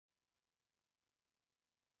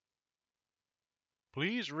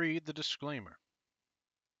Please read the disclaimer.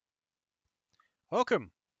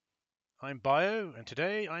 Welcome, I'm Bio, and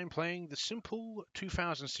today I'm playing the Simple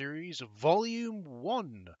 2000 series Volume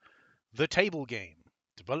 1, The Table Game,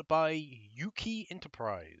 developed by Yuki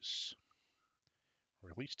Enterprise.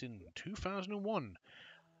 Released in 2001.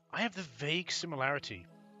 I have the vague similarity,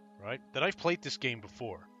 right, that I've played this game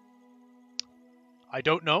before. I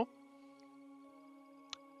don't know,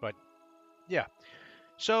 but yeah.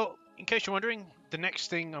 So, in case you're wondering, the next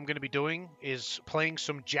thing I'm going to be doing is playing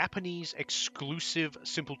some Japanese exclusive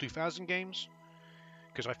Simple 2000 games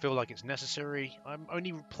because I feel like it's necessary. I'm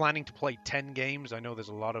only planning to play 10 games. I know there's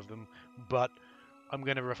a lot of them, but I'm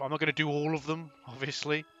not gonna do all of them,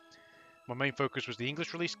 obviously. My main focus was the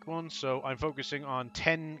English release one, so I'm focusing on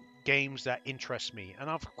 10 games that interest me. And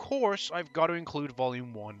of course, I've got to include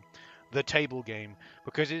Volume 1, the table game,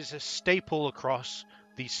 because it is a staple across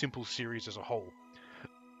the Simple series as a whole.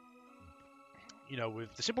 You know,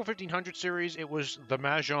 with the Simple 1500 series, it was the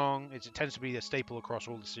Mahjong. It tends to be a staple across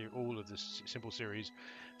all of the Simple series.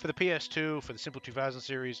 For the PS2, for the Simple 2000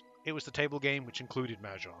 series, it was the table game, which included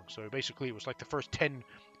Mahjong. So basically, it was like the first 10,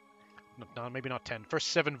 no, maybe not 10, first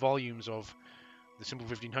 7 volumes of the Simple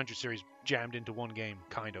 1500 series jammed into one game,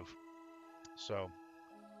 kind of. So,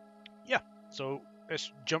 yeah. So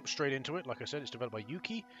let's jump straight into it. Like I said, it's developed by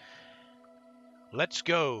Yuki. Let's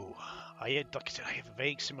go. Like I said, I have a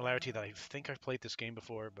vague similarity that I think I've played this game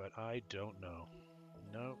before, but I don't know.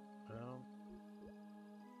 No, no.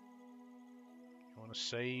 You want to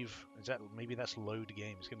save? Is that maybe that's load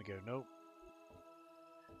game? It's gonna go nope.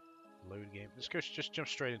 Load game. Let's go. Just jump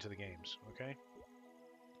straight into the games, okay?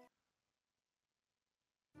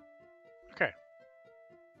 Okay.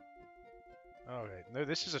 Okay. No,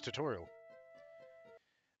 this is a tutorial.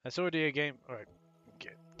 That's already a game. All right.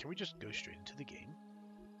 Okay. Can we just go straight into the game?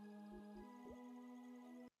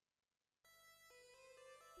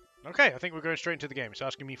 Okay, I think we're going straight into the game. It's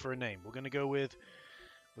asking me for a name. We're gonna go with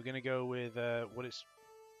what is.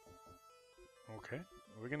 Okay.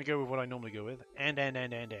 We're gonna go with what I normally go with. And. As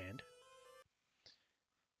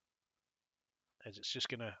it's just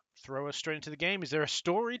gonna throw us straight into the game. Is there a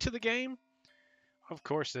story to the game? Of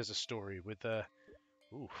course, there's a story with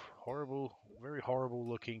horrible, very horrible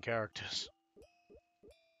looking characters.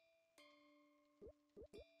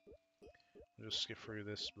 We'll just skip through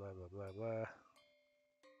this. Blah blah blah blah.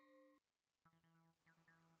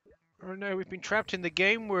 Oh no, we've been trapped in the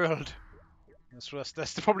game world. That's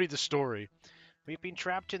probably the story. We've been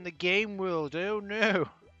trapped in the game world. Oh no.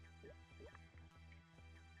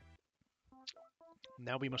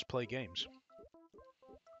 Now we must play games.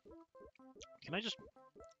 Can I just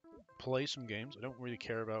play some games? I don't really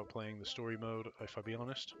care about playing the story mode, if I be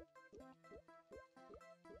honest.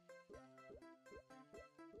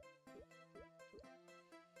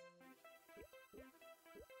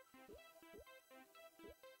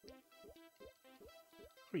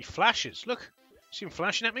 Oh, he flashes. Look. See him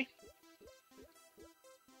flashing at me?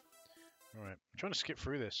 Alright. I'm trying to skip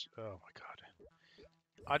through this. Oh my god.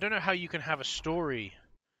 I don't know how you can have a story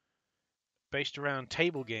based around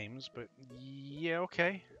table games, but yeah,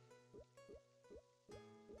 okay.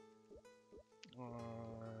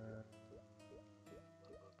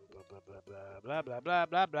 Blah blah blah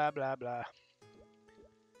blah blah blah blah.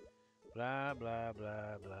 Blah blah blah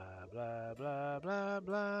blah blah blah blah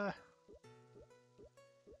blah.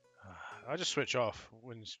 I just switch off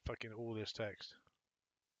when it's fucking all this text.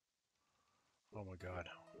 Oh my god.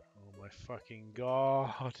 Oh my fucking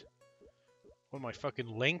god. What am I, fucking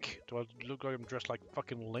Link? Do I look like I'm dressed like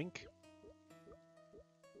fucking Link?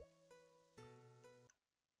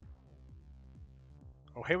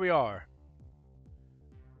 Oh, here we are.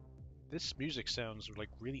 This music sounds like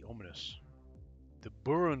really ominous. The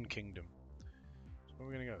Burun Kingdom. So where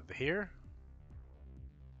are we gonna go? Here?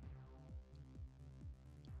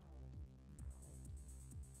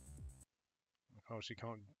 Obviously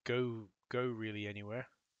can't go really anywhere.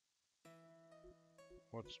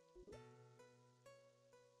 What's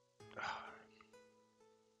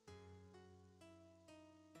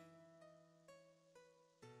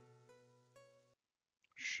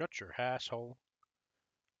Shut your asshole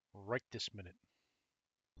right this minute.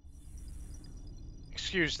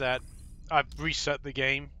 Excuse that. I've reset the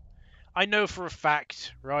game. I know for a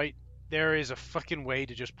fact, right? There is a fucking way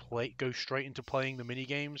to just go straight into playing the mini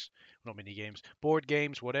games. Not mini games, board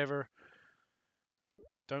games, whatever.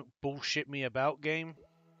 Don't bullshit me about game.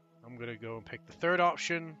 I'm gonna go and pick the third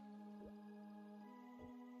option.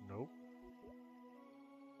 Nope.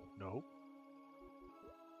 Nope.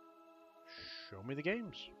 Show me the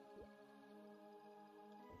games.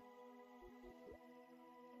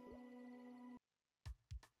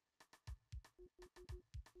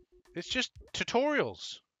 It's just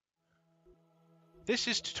tutorials. This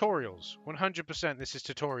is tutorials. 100% this is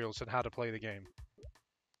tutorials on how to play the game.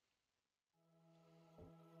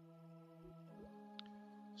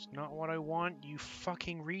 It's not what I want, you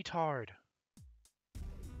fucking retard.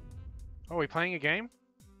 Oh, are we playing a game?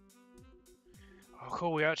 Oh,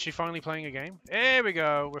 cool. We're actually finally playing a game. There we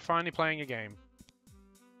go. We're finally playing a game.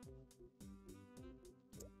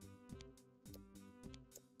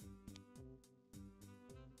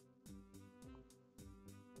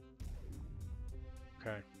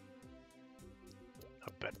 Okay. I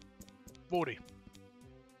bet. 40.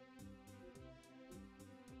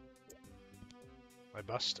 I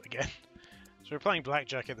bust again. So we're playing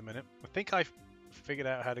blackjack at the minute. I think I've figured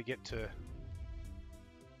out how to get to...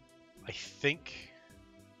 I think...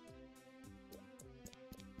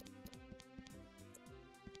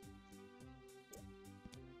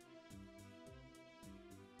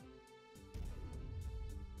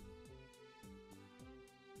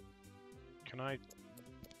 Can I...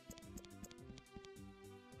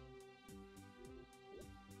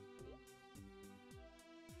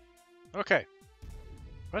 Okay.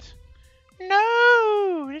 What?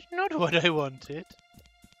 No! It's not what I wanted.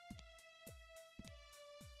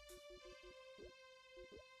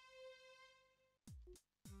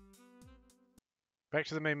 Back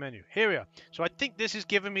to the main menu. Here we are. So I think this is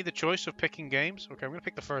giving me the choice of picking games. Okay, I'm going to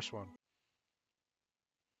pick the first one.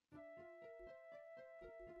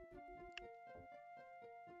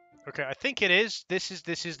 Okay, I think it is. This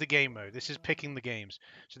is the game mode. This is picking the games.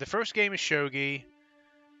 So the first game is Shogi.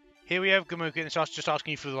 Here we have Gamoku, and it's just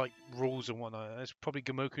asking you for like rules and whatnot. It's probably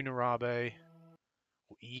Gamoku Narabe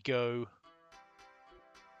or Ego.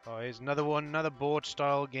 Oh, here's another one, another board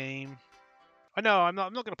style game. I know I'm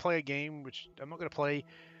not going to play a game I'm not going to play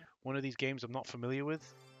one of these games I'm not familiar with.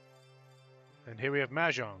 And here we have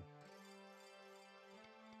Mahjong.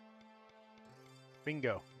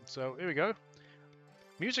 Bingo. So here we go.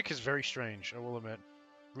 Music is very strange, I will admit.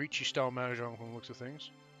 Ricci style Mahjong from the looks of things.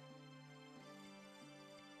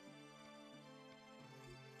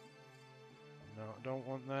 No, I don't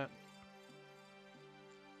want that.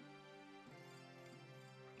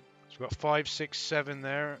 So we've got 5, 6, 7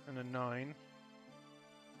 there, and a 9.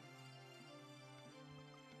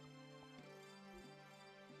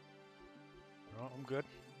 Oh, I'm good.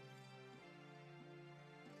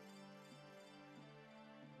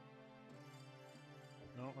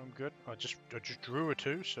 No, I'm good. I just drew a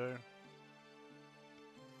 2, so...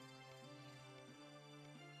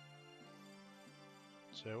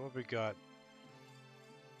 So what we got?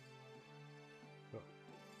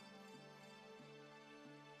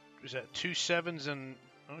 Is that 2 7s and...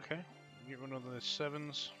 Okay, get one of the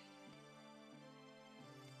 7s.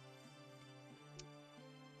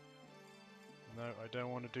 No, I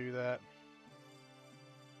don't want to do that.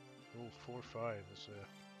 Oh, 4 5.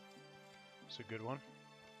 That's a good one.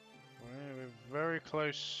 We're very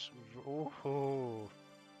close. Oh,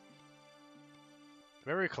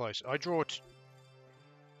 very close. I draw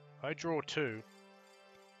 2.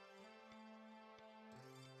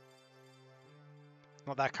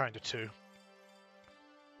 Not that kind of 2.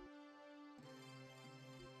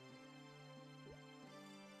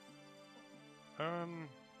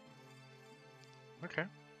 Okay.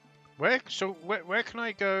 Where can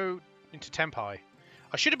I go into Tenpai?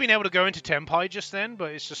 I should have been able to go into Tenpai just then,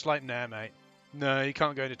 but it's just like, nah, mate. No, you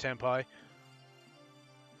can't go into Tenpai.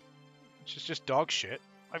 It's just dog shit.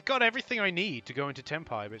 I've got everything I need to go into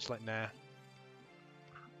Tenpai, but it's like, nah.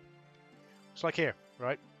 It's like here,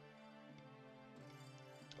 right?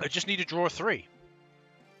 I just need to draw 3.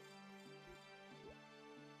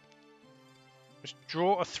 Just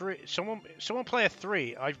draw a 3. Someone play a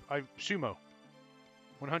 3. I sumo.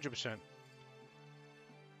 100%.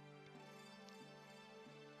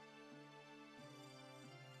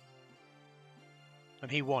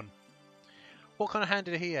 And he won. What kind of hand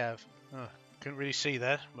did he have? Oh, couldn't really see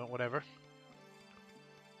that, but whatever.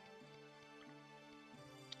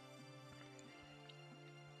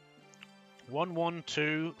 One, 1,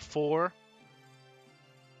 2, 4.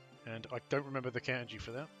 And I don't remember the kanji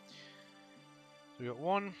for that. So we got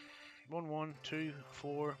 1, 1, 2,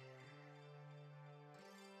 4.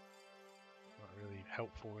 Not really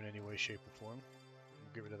helpful in any way, shape, or form.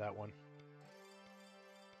 We'll get rid of that one.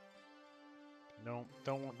 No,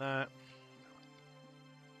 don't want that.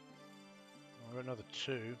 I've got another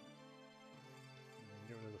 2. Get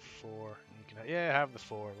rid of the 4. You can have the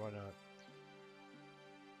 4. Why not?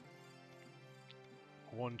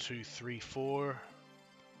 1, 2, 3, 4.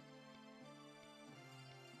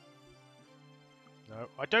 No,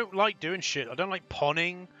 I don't like doing shit. I don't like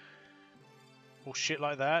pawning or shit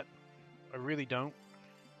like that. I really don't.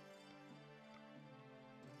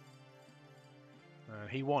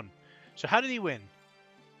 He won. So how did he win?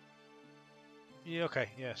 Yeah, okay,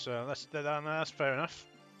 yeah, so that's fair enough.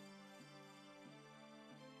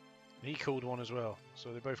 He called one as well,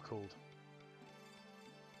 so they both called.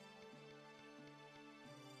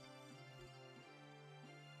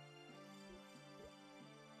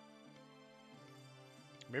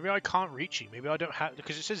 Maybe I can't reach you. Maybe I don't have...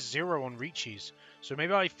 Because it says 0 on reachies. So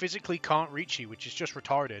maybe I physically can't reach you, which is just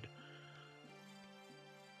retarded.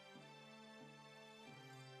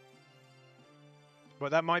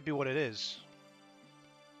 But that might be what it is.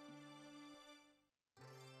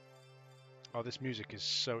 Oh, this music is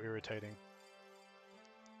so irritating.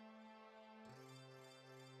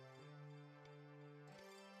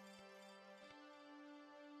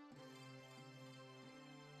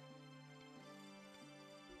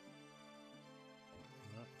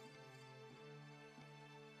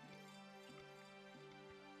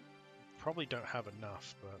 Probably don't have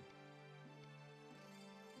enough, but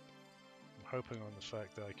I'm hoping on the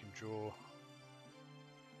fact that I can draw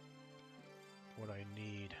what I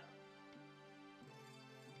need.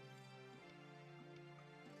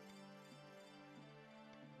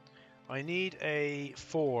 I need a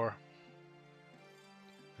 4.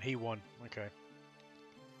 He won. Okay.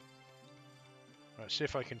 Right, see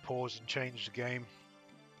if I can pause and change the game.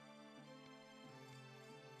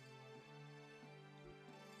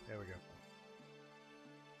 There we go.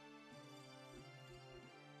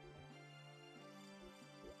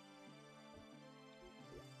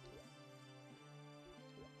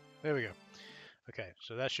 There we go. Okay,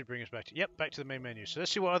 so that should bring us back to... Yep, back to the main menu. So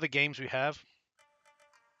let's see what other games we have.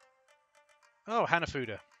 Oh,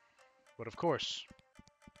 Hanafuda. But of course.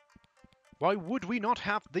 Why would we not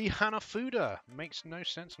have the Hanafuda? Makes no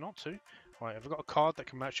sense not to. Right, have I got a card that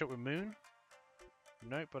can match up with Moon?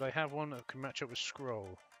 Nope, but I have one that can match up with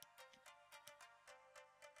Scroll.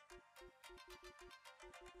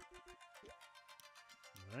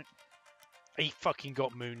 Right. He fucking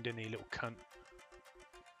got Moon, didn't he, little cunt?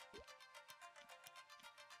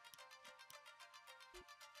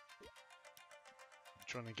 I'm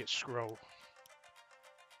trying to get Scroll.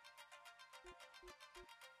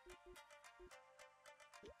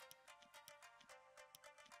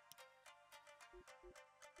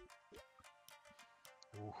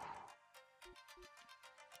 Ooh.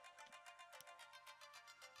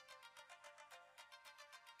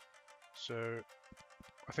 So,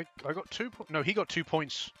 I think I got 2 points. No, he got 2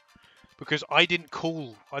 points because I didn't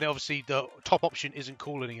call. Obviously, the top option isn't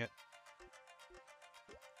calling it.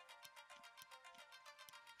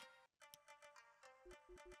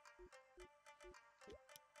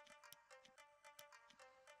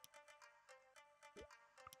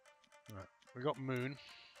 Right, we got Moon.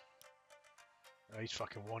 Oh, he's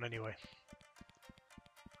fucking won anyway.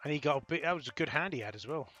 And he got a bit. That was a good hand he had as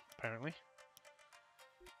well, apparently.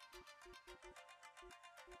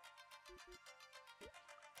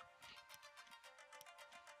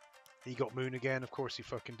 He got Moon again, of course he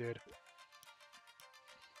fucking did.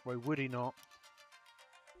 Why would he not?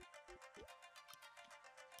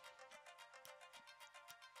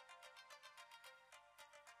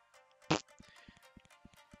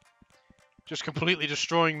 Just completely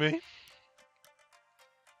destroying me.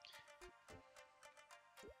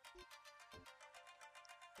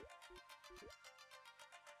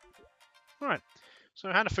 Right, so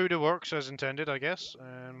Hanafuda works as intended, I guess.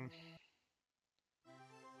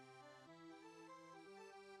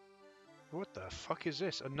 What the fuck is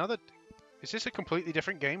this? Another... Is this a completely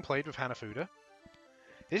different game played with Hanafuda?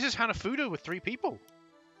 This is Hanafuda with 3 people.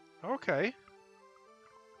 Okay.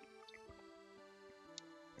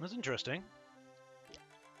 That's interesting.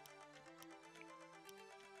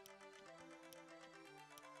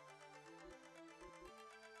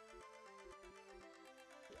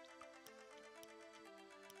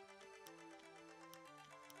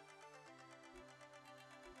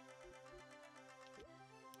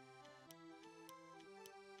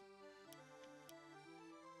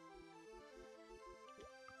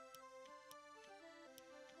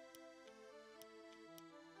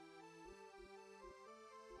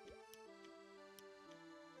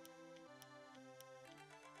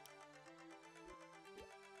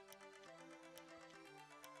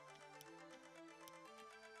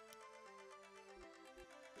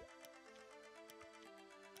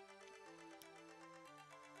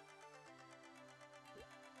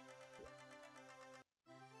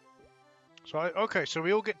 So, okay, so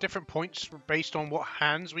we all get different points based on what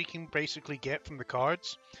hands we can basically get from the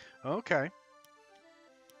cards. Okay.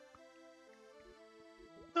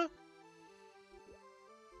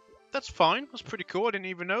 That's fine. That's pretty cool. I didn't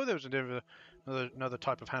even know there was another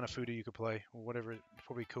type of Hanafuda you could play, or whatever it's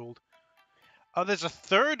probably called. Oh, there's a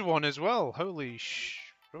third one as well. Holy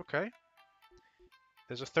Okay.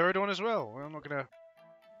 There's a third one as well. Well, I'm not gonna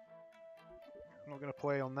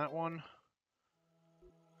play on that one.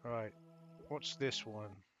 Right. What's this one?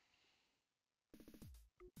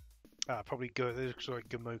 Ah, probably go. This looks like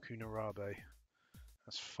Gamoku Narabe.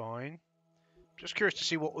 That's fine. Just curious to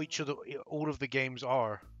see what all of the games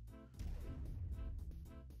are.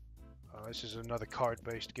 This is another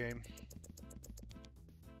card-based game.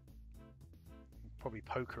 Probably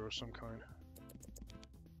poker of some kind.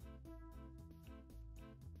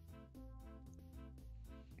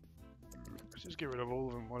 Let's just get rid of all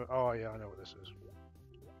of them. Oh yeah, I know what this is.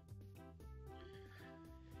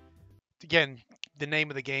 Again, the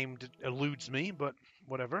name of the game eludes me, but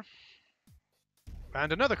whatever.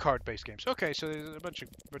 And another card-based games. Okay, so there's a bunch of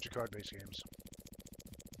card-based games.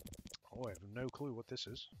 Oh, I have no clue what this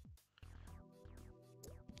is.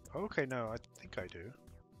 Okay, no, I think I do.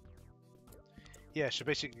 Yeah, so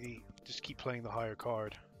basically, just keep playing the higher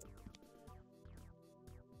card.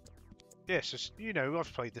 Yes, you know,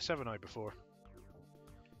 I've played this, haven't I, before?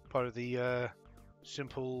 Part of the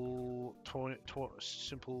simple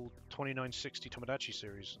 2960 Tomodachi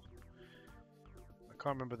series. I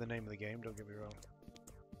can't remember the name of the game, don't get me wrong.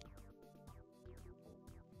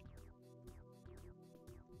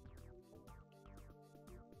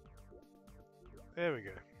 There we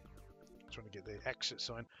go. Trying to get the exit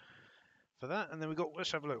sign for that, and then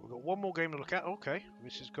let's have a look. We've got one more game to look at. Okay,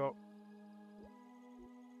 this has got.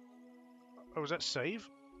 Oh, was that save?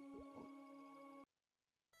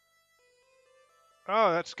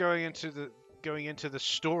 Oh, that's going into the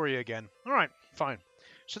story again. All right, fine.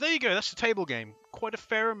 So there you go. That's the table game. Quite a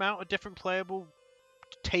fair amount of different playable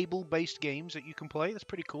table-based games that you can play. That's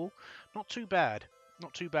pretty cool. Not too bad.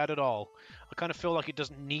 Not too bad at all. I kind of feel like it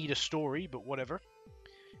doesn't need a story, but whatever.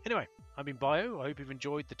 Anyway, I've been Bio. I hope you've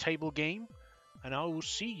enjoyed the table game, and I will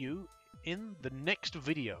see you in the next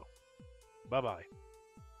video. Bye-bye.